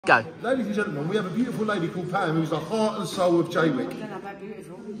Go. Ladies and gentlemen, we have a beautiful lady called Pam who's the heart and soul of Jaywick. I don't know about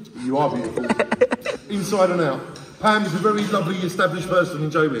beautiful. You are beautiful. Inside and out. Pam is a very lovely established person in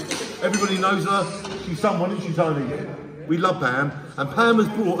Jaywick. Everybody knows her. She's someone and she's only. We love Pam. And Pam has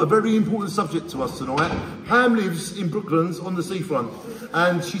brought a very important subject to us tonight. Pam lives in Brooklands on the seafront.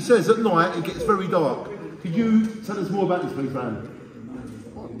 And she says at night it gets very dark. Could you tell us more about this, please, Pam?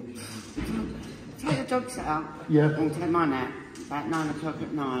 Take the dogs out. Yeah. And take mine out. About 9 o'clock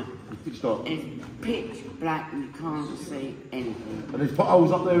at night. It's pitch dark. It's pitch black and you can't see anything. And there's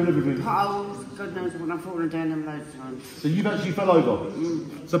potholes up there and everything. Potholes, God knows when I've fallen down them loads of times. So you've actually fell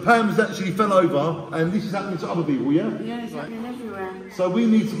over? So Pam's actually fell over and this is happening to other people, yeah? Yeah, it's happening everywhere. So we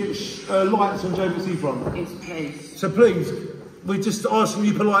need to get lights on Jaywick Seafront. Yes, please. So please, we're just asking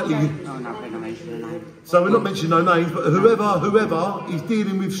you politely. Oh, no, we're not mentioning a name. So we're not mentioning no names, but whoever is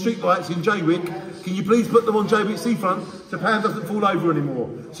dealing with street lights in Jaywick, can you please put them on Jaywick Seafront so Pam doesn't fall over anymore,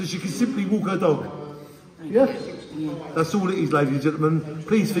 so she can simply walk her dog. Yeah? That's all it is, ladies and gentlemen.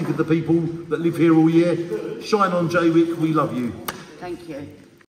 Please think of the people that live here all year. Shine on Jaywick, we love you. Thank you.